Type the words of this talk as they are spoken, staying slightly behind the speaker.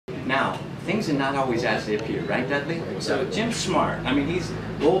Now, things are not always as they appear, right, Dudley? So Jim's smart. I mean, he's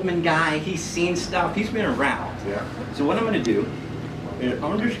Goldman guy. He's seen stuff. He's been around. Yeah. So what I'm going to do is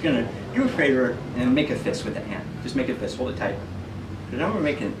I'm just going to do a favor and make a fist with the hand. Just make a fist. Hold it tight. Because I'm going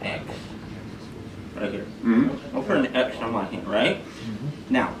to make an X right here. I'll put an X on my hand, right?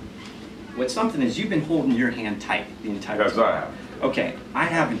 Now, what's something is you've been holding your hand tight the entire time. Yes, I have. Okay, I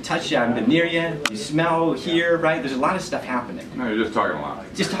haven't touched you, I haven't been near you. You smell here, right? There's a lot of stuff happening. No, you're just talking a lot.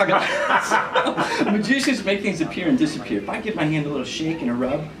 Just talking about magicians make things appear and disappear. If I give my hand a little shake and a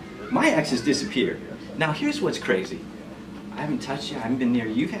rub, my X's disappear. Now here's what's crazy. I haven't touched you, I haven't been near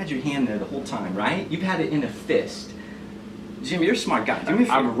you. You've had your hand there the whole time, right? You've had it in a fist. Jim, you're a smart guy. Do me a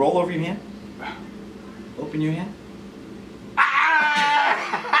favor, roll over your hand. Open your hand.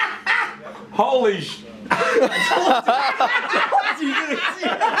 Holy sh... Good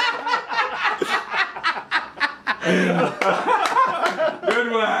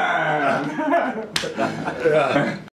one!